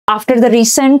After the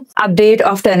recent update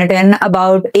of Turnitin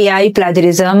about AI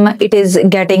plagiarism, it is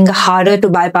getting harder to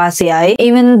bypass AI.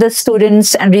 Even the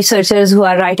students and researchers who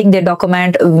are writing their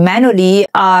document manually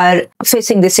are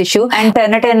facing this issue, and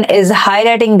Turnitin is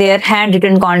highlighting their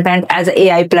handwritten content as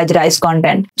AI plagiarized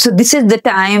content. So this is the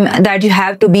time that you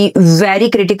have to be very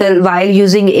critical while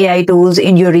using AI tools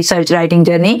in your research writing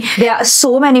journey. There are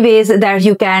so many ways that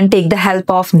you can take the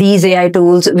help of these AI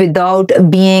tools without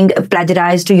being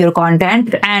plagiarized to your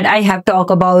content, and I have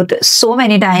talked about so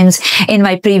many times in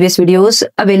my previous videos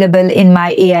available in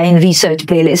my AI in research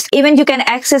playlist. Even you can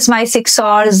access my 6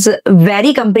 hours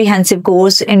very comprehensive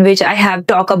course in which I have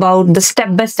talked about the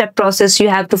step-by-step process you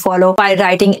have to follow by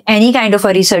writing any kind of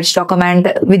a research document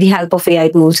with the help of AI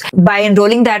tools. By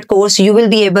enrolling that course, you will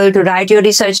be able to write your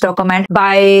research document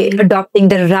by adopting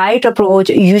the right approach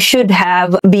you should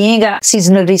have being a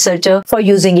seasonal researcher for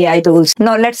using AI tools.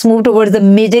 Now let's move towards the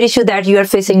major issue that you are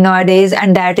facing nowadays,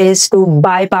 and that is to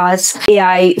bypass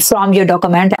AI from your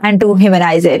document and to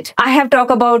humanize it. I have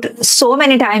talked about so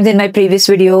many times in my previous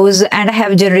videos, and I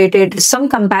have generated some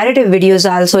comparative videos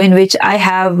also in which I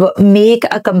have make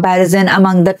a comparison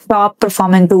among the top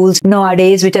performing tools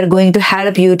nowadays which are going to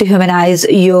help you to humanize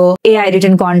your AI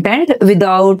written content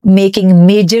without making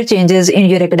major changes in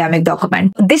your academic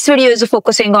document. This video is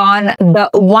focusing on the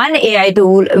one AI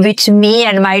tool which me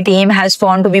and my team has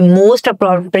found to be most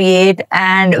appropriate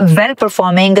and well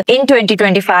performing in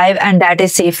 2025, and that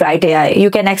is SafeWrite AI. You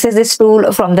can access this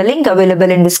tool from the link available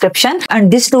in description,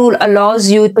 and this tool allows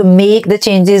you to make the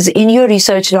changes in your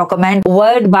research document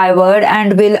word by word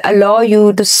and will allow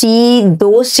you to see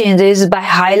those changes by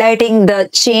highlighting the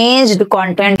changed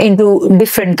content into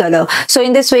different color. So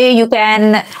in this way you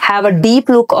can have a deep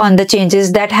look on the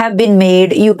changes that have been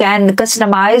made. You can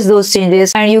customize those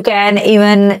changes, and you can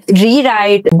even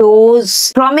rewrite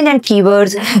those prominent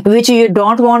keywords which you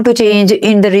don't want to change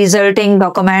in the resulting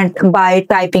document by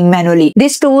typing manually.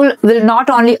 This tool will not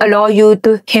only allow you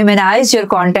to humanize your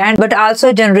content but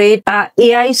also generate an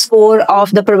AI score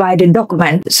of the provided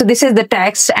document. So this is the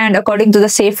text, and according to the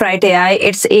SafeWrite AI,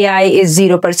 its AI is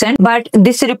 0%, but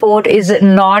this report is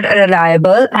not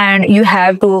reliable, and you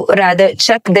have to rather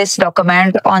check this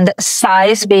document on the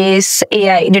size-based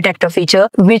AI detector feature,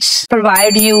 which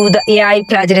provide you the AI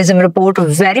plagiarism report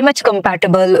very much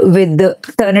compatible with the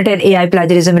Turnitin AI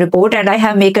plagiarism report, and I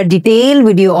have made a detailed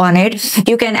video on it.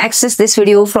 You can access this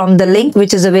video from the link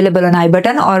which is available on I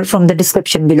button or from the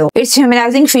description below. Its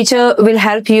humanizing feature will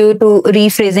help you to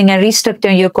rephrasing and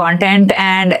restructure your content,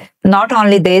 and not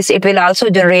only this, it will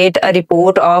also generate a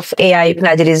report of AI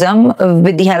plagiarism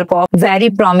with the help of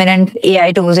very prominent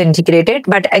AI tools integrated.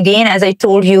 But again, as I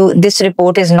told you, this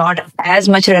report is not as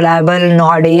much reliable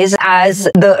nowadays as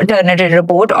the Turnitin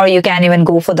report, or you can even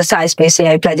go for the size-based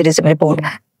AI plagiarism report.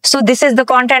 So this is the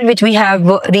content which we have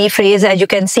rephrased. As you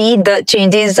can see, the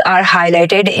changes are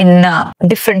highlighted in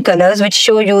different colors, which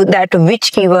show you that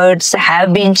which keywords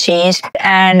have been changed,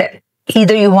 and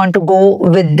either you want to go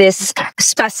with this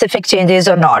specific changes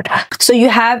or not. So you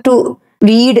have to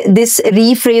read this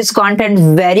rephrased content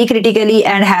very critically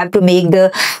and have to make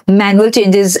the manual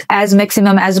changes as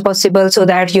maximum as possible so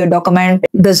that your document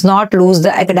does not lose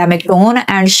the academic tone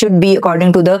and should be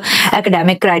according to the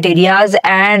academic criteria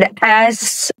and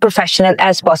as professional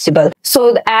as possible.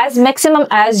 So as maximum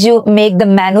as you make the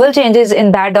manual changes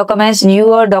in that document,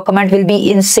 your document will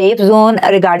be in safe zone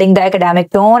regarding the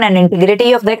academic tone and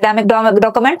integrity of the academic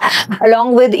document,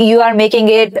 along with you are making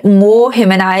it more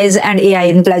humanized and AI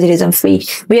and plagiarism free.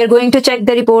 We are going to check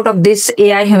the report of this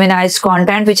AI humanized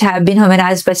content which have been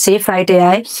humanized by SafeWrite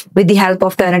AI with the help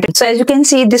of Turnitin. So as you can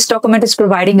see, this document is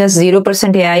providing us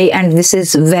 0% AI, and this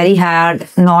is very hard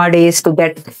nowadays to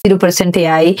get 0%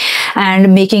 AI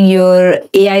and making your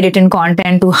AI written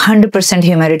content to 100%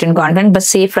 human written content. But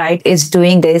SafeWrite is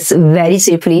doing this very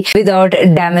safely without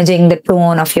damaging the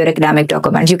tone of your academic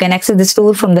document. You can access this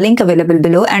tool from the link available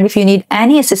below, and if you need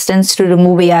any assistance to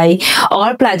remove AI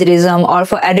or plagiarism or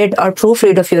for edit or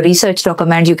proofread of your research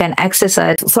document, you can access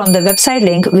it from the website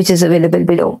link which is available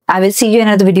below. I will see you in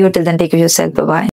another video. Till then, take care of yourself. Bye-bye.